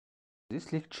In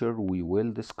this lecture, we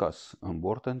will discuss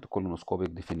important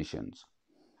colonoscopic definitions.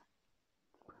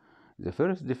 The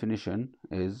first definition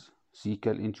is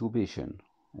cecal intubation,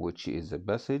 which is a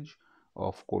passage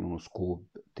of colonoscope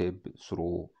tip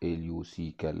through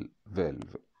ileocecal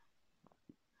valve.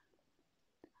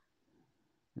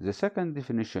 The second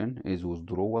definition is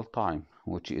withdrawal time,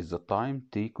 which is the time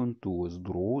taken to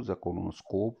withdraw the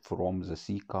colonoscope from the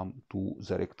cecum to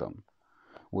the rectum,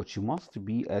 which must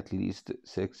be at least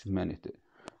 6 minutes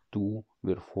to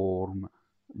perform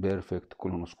perfect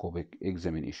colonoscopic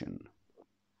examination.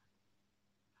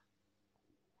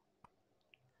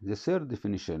 The third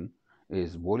definition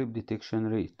is polyp detection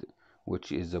rate,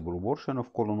 which is the proportion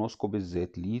of colonoscopies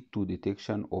that lead to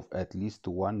detection of at least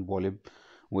one polyp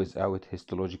without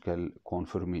histological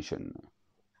confirmation.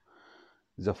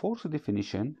 The fourth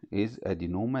definition is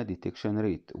adenoma detection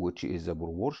rate, which is the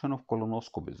proportion of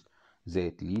colonoscopies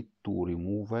that lead to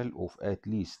removal of at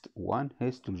least one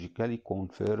histologically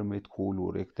confirmed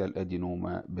colorectal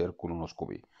adenoma per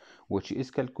colonoscopy, which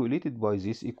is calculated by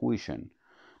this equation: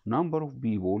 number of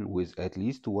people with at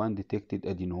least one detected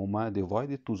adenoma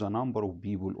divided to the number of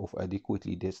people of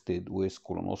adequately tested with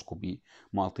colonoscopy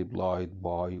multiplied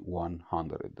by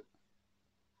 100.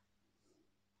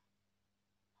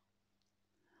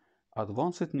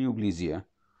 Advanced neoplasia,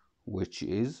 which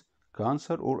is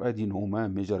cancer or adenoma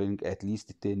measuring at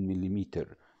least 10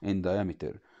 mm in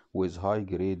diameter with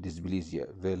high-grade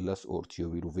dysplasia, villus or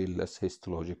tuberovillus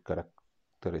histologic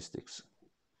characteristics.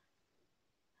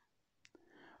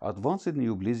 Advanced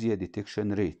neoplasia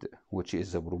detection rate, which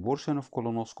is the proportion of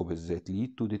colonoscopies that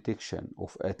lead to detection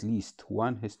of at least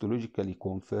one histologically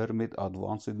confirmed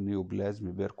advanced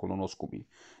neoplasm per colonoscopy,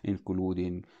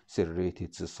 including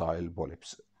serrated sessile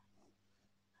polyps.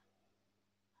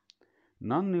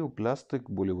 Non-neoplastic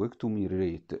polypectomy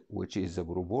rate, which is the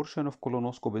proportion of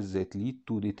colonoscopies that lead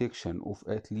to detection of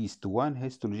at least one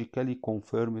histologically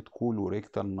confirmed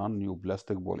colorectal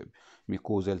non-neoplastic polyp,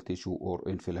 mucosal tissue or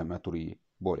inflammatory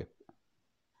polyp.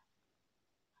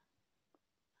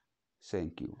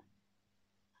 Thank you.